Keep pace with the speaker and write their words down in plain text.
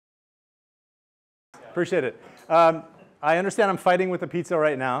Appreciate it. I understand I'm fighting with the pizza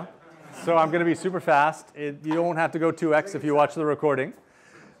right now, so I'm going to be super fast. You don't have to go 2x if you watch the recording.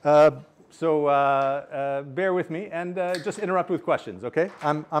 So bear with me and just interrupt with questions, okay?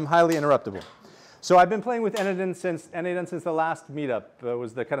 I'm highly interruptible. So I've been playing with n8n since the last meetup.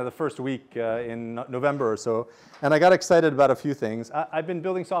 Was the kind of the first week in November or so, and I got excited about a few things. I've been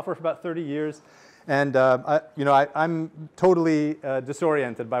building software for about 30 years, and I'm totally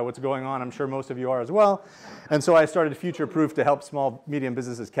disoriented by what's going on. I'm sure most of you are as well. And so I started Future-Proof to help small, medium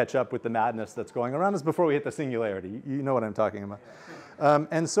businesses catch up with the madness that's going around us before we hit the singularity. You know what I'm talking about.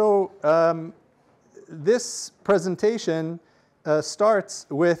 And so this presentation starts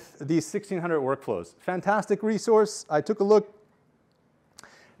with these 1,600 workflows. Fantastic resource. I took a look,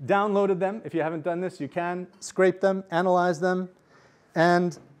 downloaded them. If you haven't done this, you can scrape them, analyze them,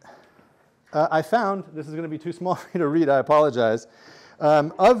 and I found, this is going to be too small for you to read, I apologize.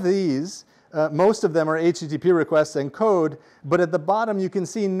 Of these, most of them are HTTP requests and code, but at the bottom you can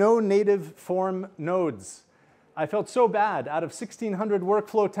see no native form nodes. I felt so bad. Out of 1,600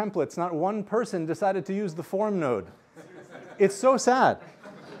 workflow templates, not one person decided to use the form node. It's so sad.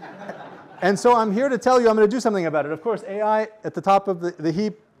 And so I'm here to tell you I'm going to do something about it. Of course, AI at the top of the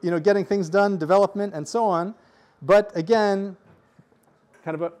heap, getting things done, development, and so on. But again,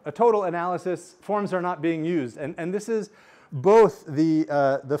 kind of a total analysis, forms are not being used. And this is both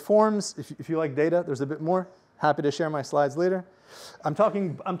the forms, if you like data, there's a bit more. Happy to share my slides later. I'm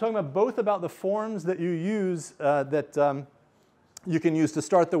talking about both about the forms that you use that you can use to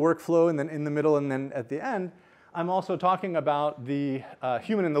start the workflow and then in the middle and then at the end. I'm also talking about the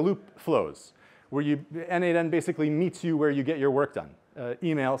human-in-the-loop flows, where n8n basically meets you where you get your work done.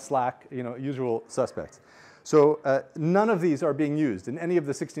 Email, Slack, usual suspects. So none of these are being used in any of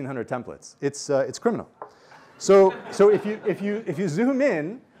the 1,600 templates. It's criminal. So if you zoom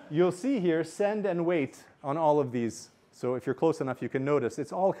in, you'll see here send and wait on all of these. So if you're close enough, you can notice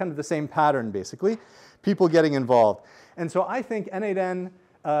it's all kind of the same pattern, basically. People getting involved. And so I think n8n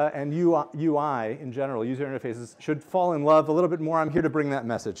and UI in general, user interfaces, should fall in love a little bit more. I'm here to bring that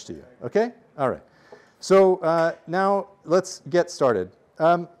message to you. OK? All right. So now let's get started.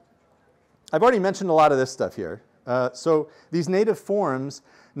 I've already mentioned a lot of this stuff here. So these native forms,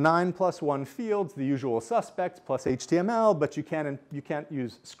 9+1 fields, the usual suspects, plus HTML, but you can't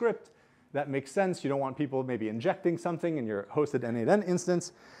use script. That makes sense. You don't want people maybe injecting something in your hosted n8n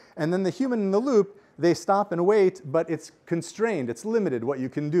instance. And then the human in the loop, they stop and wait, but it's constrained. It's limited what you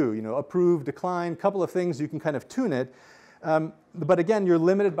can do. Approve, decline, couple of things. You can kind of tune it. But again, you're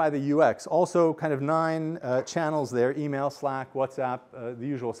limited by the UX. Also kind of 9 channels there, email, Slack, WhatsApp, the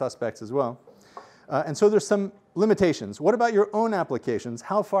usual suspects as well. And so there's some limitations. What about your own applications?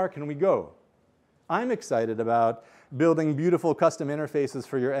 How far can we go? I'm excited about building beautiful custom interfaces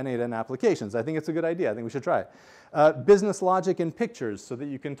for your n8n applications. I think it's a good idea. I think we should try it. Business logic in pictures so that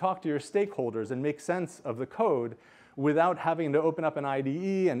you can talk to your stakeholders and make sense of the code without having to open up an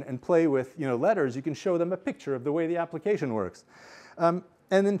IDE and play with letters. You can show them a picture of the way the application works. And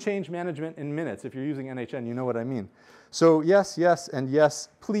then change management in minutes. If you're using n8n, you know what I mean. So yes, yes, and yes,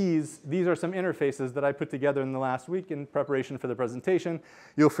 please. These are some interfaces that I put together in the last week in preparation for the presentation.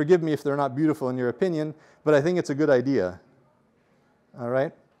 You'll forgive me if they're not beautiful in your opinion, but I think it's a good idea. All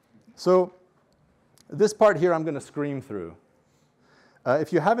right? So this part here I'm going to scream through.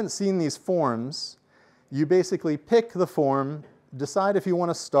 If you haven't seen these forms, you basically pick the form, decide if you want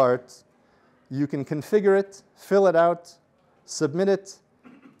to start. You can configure it, fill it out, submit it,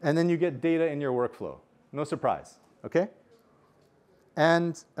 and then you get data in your workflow. No surprise. OK?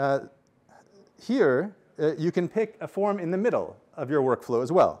 And here, you can pick a form in the middle of your workflow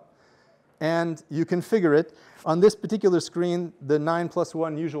as well. And you configure it. On this particular screen, the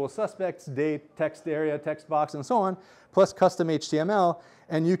 9+1 usual suspects, date, text area, text box, and so on, plus custom HTML.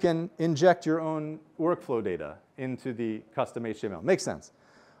 And you can inject your own workflow data into the custom HTML. Makes sense.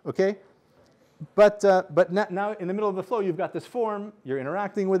 OK? But now in the middle of the flow, you've got this form. You're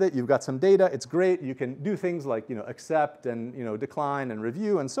interacting with it. You've got some data. It's great. You can do things like accept and decline and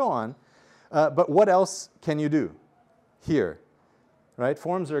review and so on. But what else can you do here? Right?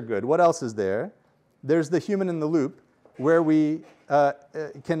 Forms are good. What else is there? There's the human in the loop, where we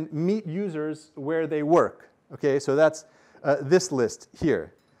can meet users where they work. Okay, so that's this list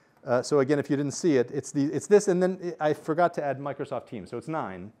here. So again, if you didn't see it, it's this, and then I forgot to add Microsoft Teams, so it's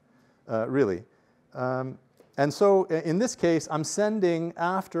 9. Really. And so in this case, I'm sending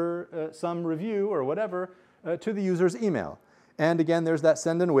after some review or whatever to the user's email. And again, there's that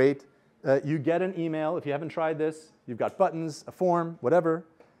send and wait. You get an email. If you haven't tried this, you've got buttons, a form, whatever.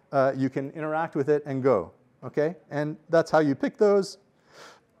 You can interact with it and go. Okay? And that's how you pick those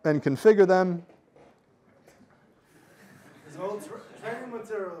and configure them. old training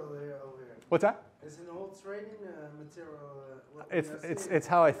material there over here. What's that? It's an old training material. It's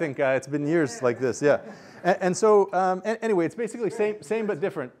how I think. It's been years like this, yeah. And so anyway, it's basically same but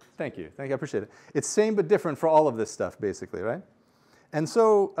different. Thank you, I appreciate it. It's same but different for all of this stuff, basically, right? And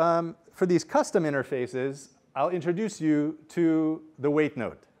so for these custom interfaces, I'll introduce you to the wait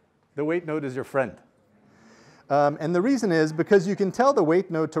node. The wait node is your friend. And the reason is because you can tell the wait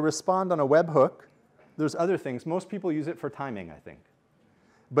node to respond on a webhook. There's other things. Most people use it for timing, I think.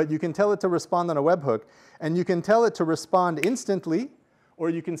 But you can tell it to respond on a webhook, and you can tell it to respond instantly, or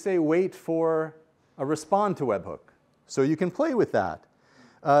you can say wait for a respond to webhook. So you can play with that.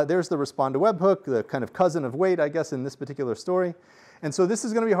 There's the respond to webhook, the kind of cousin of wait, I guess, in this particular story. And so this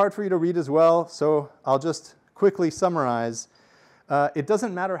is going to be hard for you to read as well, so I'll just quickly summarize. It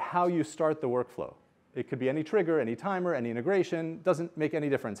doesn't matter how you start the workflow. It could be any trigger, any timer, any integration. Doesn't make any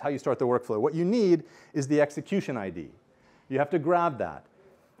difference how you start the workflow. What you need is the execution ID. You have to grab that.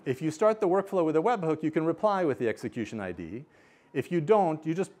 If you start the workflow with a webhook, you can reply with the execution ID. If you don't,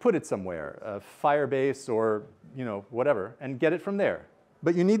 you just put it somewhere, Firebase or whatever, and get it from there.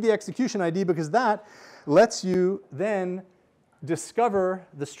 But you need the execution ID because that lets you then discover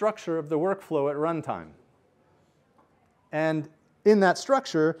the structure of the workflow at runtime. And in that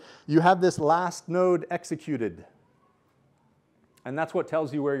structure, you have this last node executed. And that's what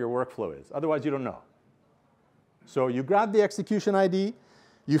tells you where your workflow is. Otherwise, you don't know. So you grab the execution ID.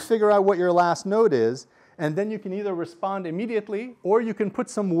 You figure out what your last node is, and then you can either respond immediately, or you can put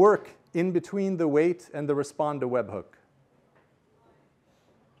some work in between the wait and the respond to webhook.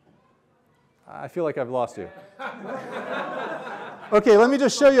 I feel like I've lost you. OK, let me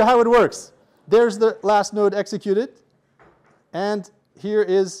just show you how it works. There's the last node executed, and here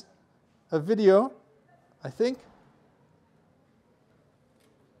is a video, I think.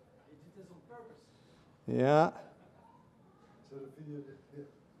 You did this on purpose. Yeah. So the video.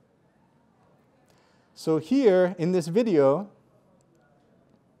 So here in this video,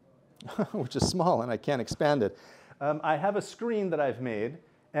 which is small and I can't expand it, I have a screen that I've made,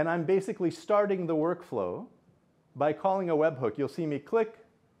 and I'm basically starting the workflow by calling a webhook. You'll see me click.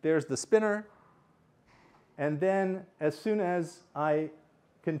 There's the spinner. And then as soon as I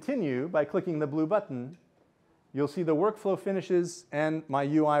continue by clicking the blue button, you'll see the workflow finishes and my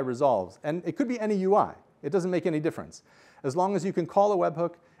UI resolves. And it could be any UI. It doesn't make any difference. As long as you can call a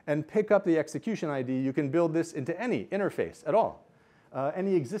webhook and pick up the execution ID, you can build this into any interface at all,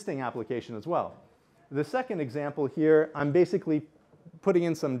 any existing application as well. The second example here, I'm basically putting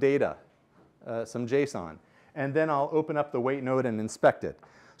in some data, some JSON, and then I'll open up the wait node and inspect it.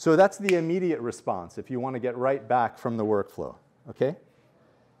 So that's the immediate response if you want to get right back from the workflow. Okay?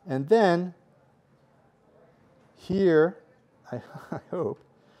 And then here, I hope,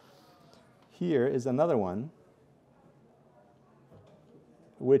 here is another one,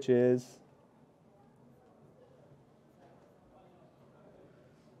 which is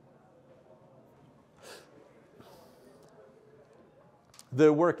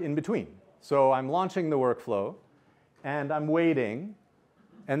the work in between. So I'm launching the workflow, and I'm waiting,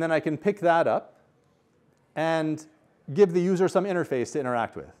 and then I can pick that up and give the user some interface to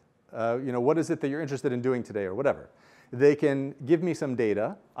interact with. What is it that you're interested in doing today or whatever. They can give me some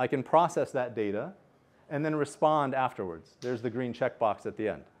data. I can process that data and then respond afterwards. There's the green checkbox at the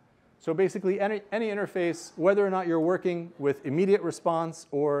end. So basically, any interface, whether or not you're working with immediate response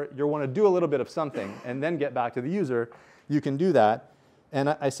or you want to do a little bit of something and then get back to the user, you can do that. And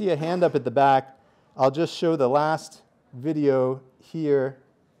I see a hand up at the back. I'll just show the last video here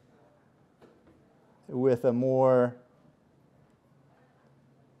with a more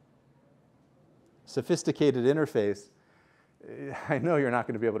sophisticated interface. I know you're not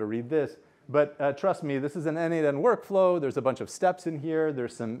going to be able to read this, but trust me, this is an n8n workflow. There's a bunch of steps in here.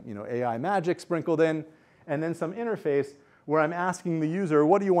 There's some AI magic sprinkled in, and then some interface where I'm asking the user,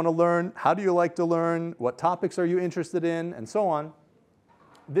 what do you want to learn? How do you like to learn? What topics are you interested in? And so on.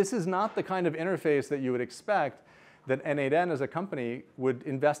 This is not the kind of interface that you would expect that n8n as a company would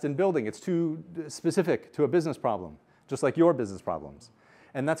invest in building. It's too specific to a business problem, just like your business problems.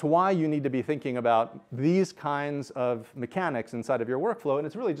 And that's why you need to be thinking about these kinds of mechanics inside of your workflow. And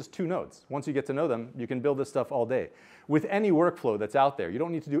it's really just two nodes. Once you get to know them, you can build this stuff all day. With any workflow that's out there, you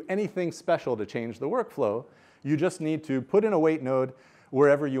don't need to do anything special to change the workflow. You just need to put in a wait node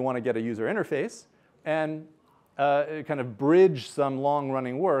wherever you want to get a user interface and kind of bridge some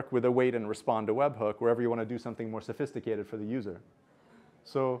long-running work with a wait and respond to webhook wherever you want to do something more sophisticated for the user.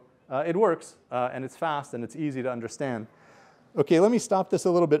 So it works, and it's fast, and it's easy to understand. OK, let me stop this a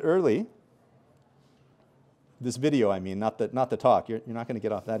little bit early. This video, I mean, not the talk. You're not going to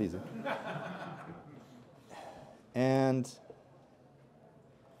get off that easy. And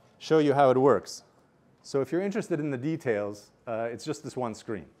show you how it works. So if you're interested in the details, it's just this one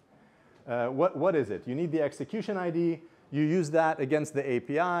screen. What is it? You need the execution ID. You use that against the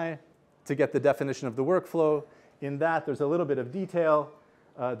API to get the definition of the workflow. In that, there's a little bit of detail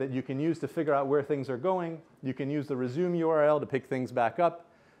that you can use to figure out where things are going. You can use the resume URL to pick things back up.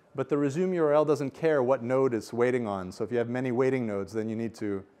 But the resume URL doesn't care what node it's waiting on. So if you have many waiting nodes, then you need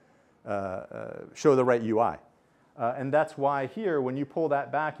to show the right UI. And that's why here, when you pull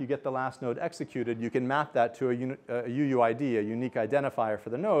that back, you get the last node executed. You can map that to a UUID, a unique identifier for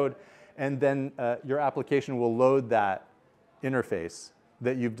the node. And then your application will load that interface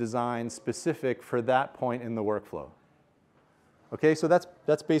that you've designed specific for that point in the workflow. Okay, so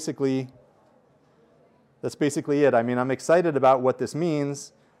that's basically it. I mean, I'm excited about what this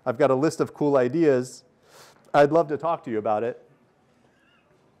means. I've got a list of cool ideas. I'd love to talk to you about it.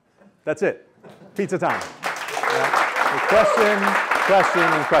 That's it. Pizza time. Question,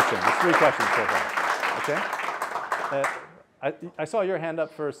 and question. There's 3 questions so far. Okay? I saw your hand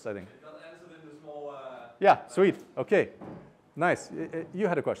up first, I think. Yeah, sweet. Okay. Nice. You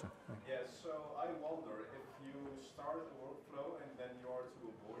had a question. Yeah, so I wonder if you start a workflow and then you are to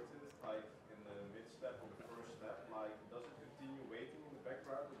abort it, like in the mid-step or the first step, like does it continue waiting in the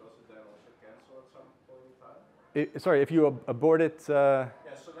background or does it then also cancel at some point in time? Sorry, if you abort it. Yeah,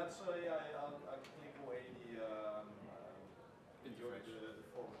 so let's say I click away the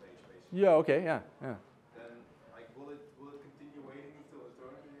forward page basically. Yeah, okay, yeah. Then like will it continue waiting until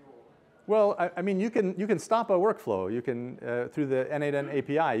eternity or? Well, I mean, you can stop a workflow. You can through the n8n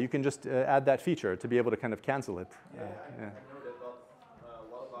API. You can just add that feature to be able to kind of cancel it. I know that, but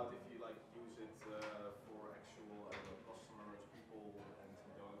what about if you like use it for actual customers, people, and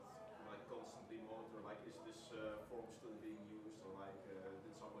you don't like constantly monitor? Like, is this form still being used, or like did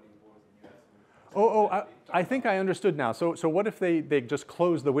somebody report and you have to? I think I understood now. So what if they just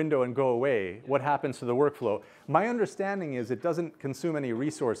close the window and go away? What happens to the workflow? My understanding is it doesn't consume any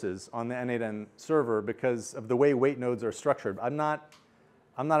resources on the n8n server because of the way wait nodes are structured. I'm not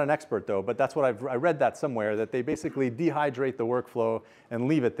an expert though, but that's what I read that somewhere, that they basically dehydrate the workflow and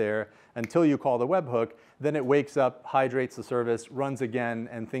leave it there until you call the webhook. Then it wakes up, hydrates the service, runs again,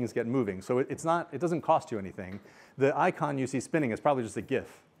 and things get moving. So it doesn't cost you anything. The icon you see spinning is probably just a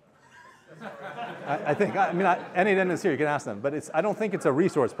GIF. I think. I mean, n8n is here. You can ask them, but I don't think it's a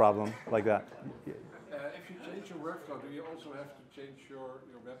resource problem like that. If you change your workflow, do you also have to change your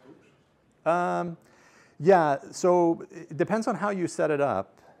webhooks? Yeah. So it depends on how you set it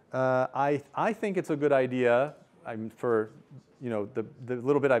up. I think it's a good idea. For the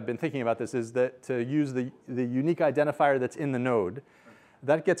little bit I've been thinking about this is that to use the unique identifier that's in the node.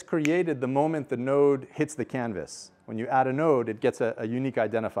 That gets created the moment the node hits the canvas. When you add a node, it gets a unique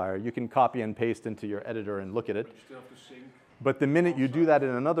identifier. You can copy and paste into your editor and look at it. But you still have to sync. But the minute you do that in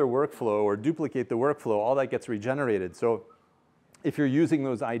another workflow or duplicate the workflow, all that gets regenerated. So if you're using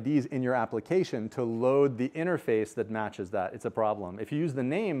those IDs in your application to load the interface that matches that, it's a problem. If you use the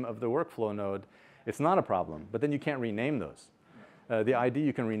name of the workflow node, it's not a problem. But then you can't rename those. The ID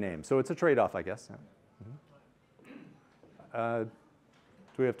you can rename. So it's a trade-off, I guess. Yeah.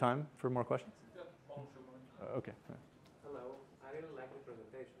 Do we have time for more questions? Yeah, okay. Hello, I really like the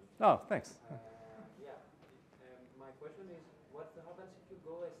presentation. Oh, thanks. My question is, what happens if you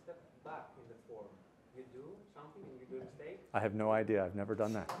go a step back in the form? You do something and you do a mistake? I have no idea. I've never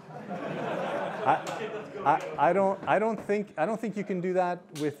done that. I don't think you can do that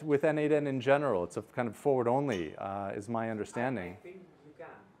with n8n in general. It's a kind of forward only, is my understanding. I think you can.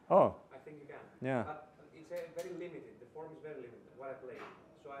 Oh. I think you can. Yeah. But it's very limited. The form is very limited. What I played.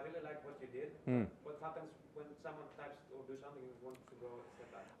 So I really like what you did. What happens when someone types or do something and wants to go a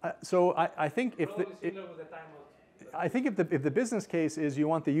step back? So I think if if the business case is you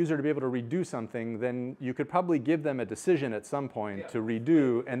want the user to be able to redo something, then you could probably give them a decision at some point to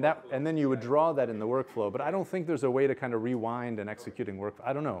redo, and then you would draw that in the workflow. But I don't think there's a way to kind of rewind an executing work.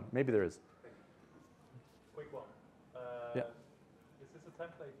 I don't know. Maybe there is. Quick one. Yeah. Is this a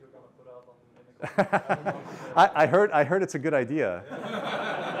template you're going to put out on Linux? I heard it's a good idea.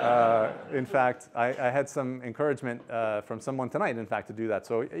 In fact, I had some encouragement from someone tonight, in fact, to do that.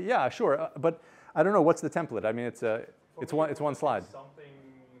 So yeah, sure. But I don't know what's the template. I mean, it's one slide. Something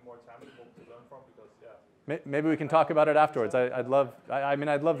more tangible to learn from, because Maybe we can talk about it afterwards. I'd love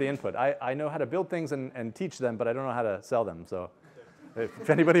the input. I know how to build things and teach them, but I don't know how to sell them. So if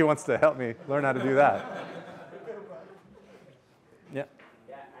anybody wants to help me learn how to do that. Yeah.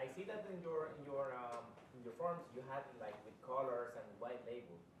 Yeah, I see that in your forms you had like with colors and white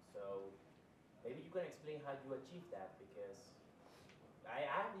label. So maybe you can explain how you achieve that, because I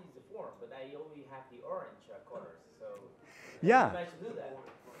use the form, but I only have the orange colors. So Yeah. I should do that.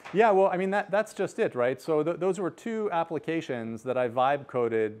 Yeah, well, I mean, that's just it, right? So those were two applications that I vibe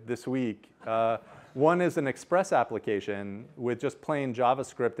coded this week. One is an Express application with just plain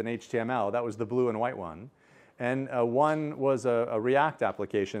JavaScript and HTML. That was the blue and white one. And one was a React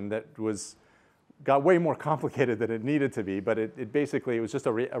application that got way more complicated than it needed to be, but it basically was just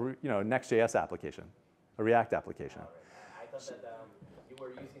a Next.js application, a React application. I thought that you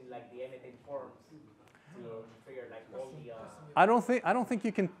were using like the n8n forms to figure like all the. I don't think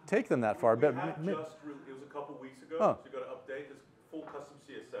you can take them that far. But it was a couple weeks ago, so you got to update. It's full custom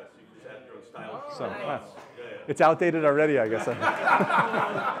CSS, so you can just add your own style. So, Nice. it's outdated already, I guess. But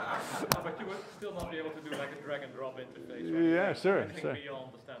you would still not be able to do like a drag and drop interface. Yeah, sure, Anything sure.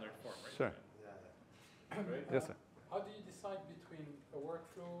 beyond the standard form, right? Sure. Yes, sir. How do you decide between a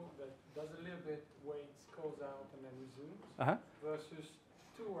workflow that does a little bit, waits, goes out, and then resumes, versus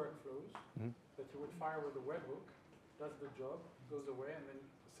two workflows that you would fire with a webhook, does the job, goes away, and then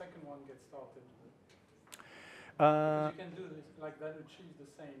the second one gets started? Because you can do this like that, achieve the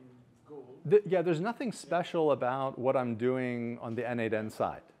same goal. Yeah, there's nothing special about what I'm doing on the n8n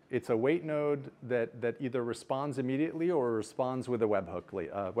side. It's a wait node that either responds immediately or responds with a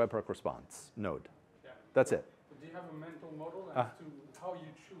webhook response node. Yeah. That's it. But do you have a mental model as to how you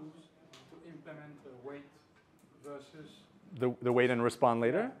choose to implement a wait versus The wait and respond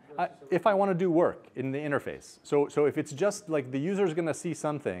later? Yeah, If I want to do work in the interface. So if it's just like the user's going to see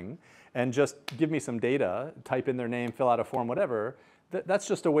something and just give me some data, type in their name, fill out a form, whatever, that's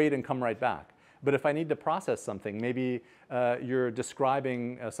just a wait and come right back. But if I need to process something, maybe you're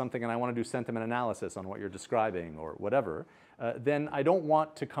describing something and I want to do sentiment analysis on what you're describing or whatever, then I don't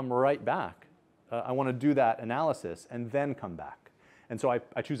want to come right back. I want to do that analysis and then come back. And so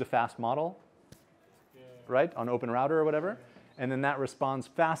I choose a fast model, right, on Open Router or whatever, and then that responds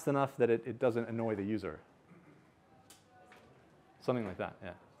fast enough that it doesn't annoy the user. Something like that, yeah.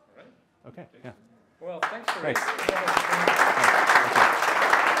 All right. Okay, yeah. Well, thanks for Thanks. it.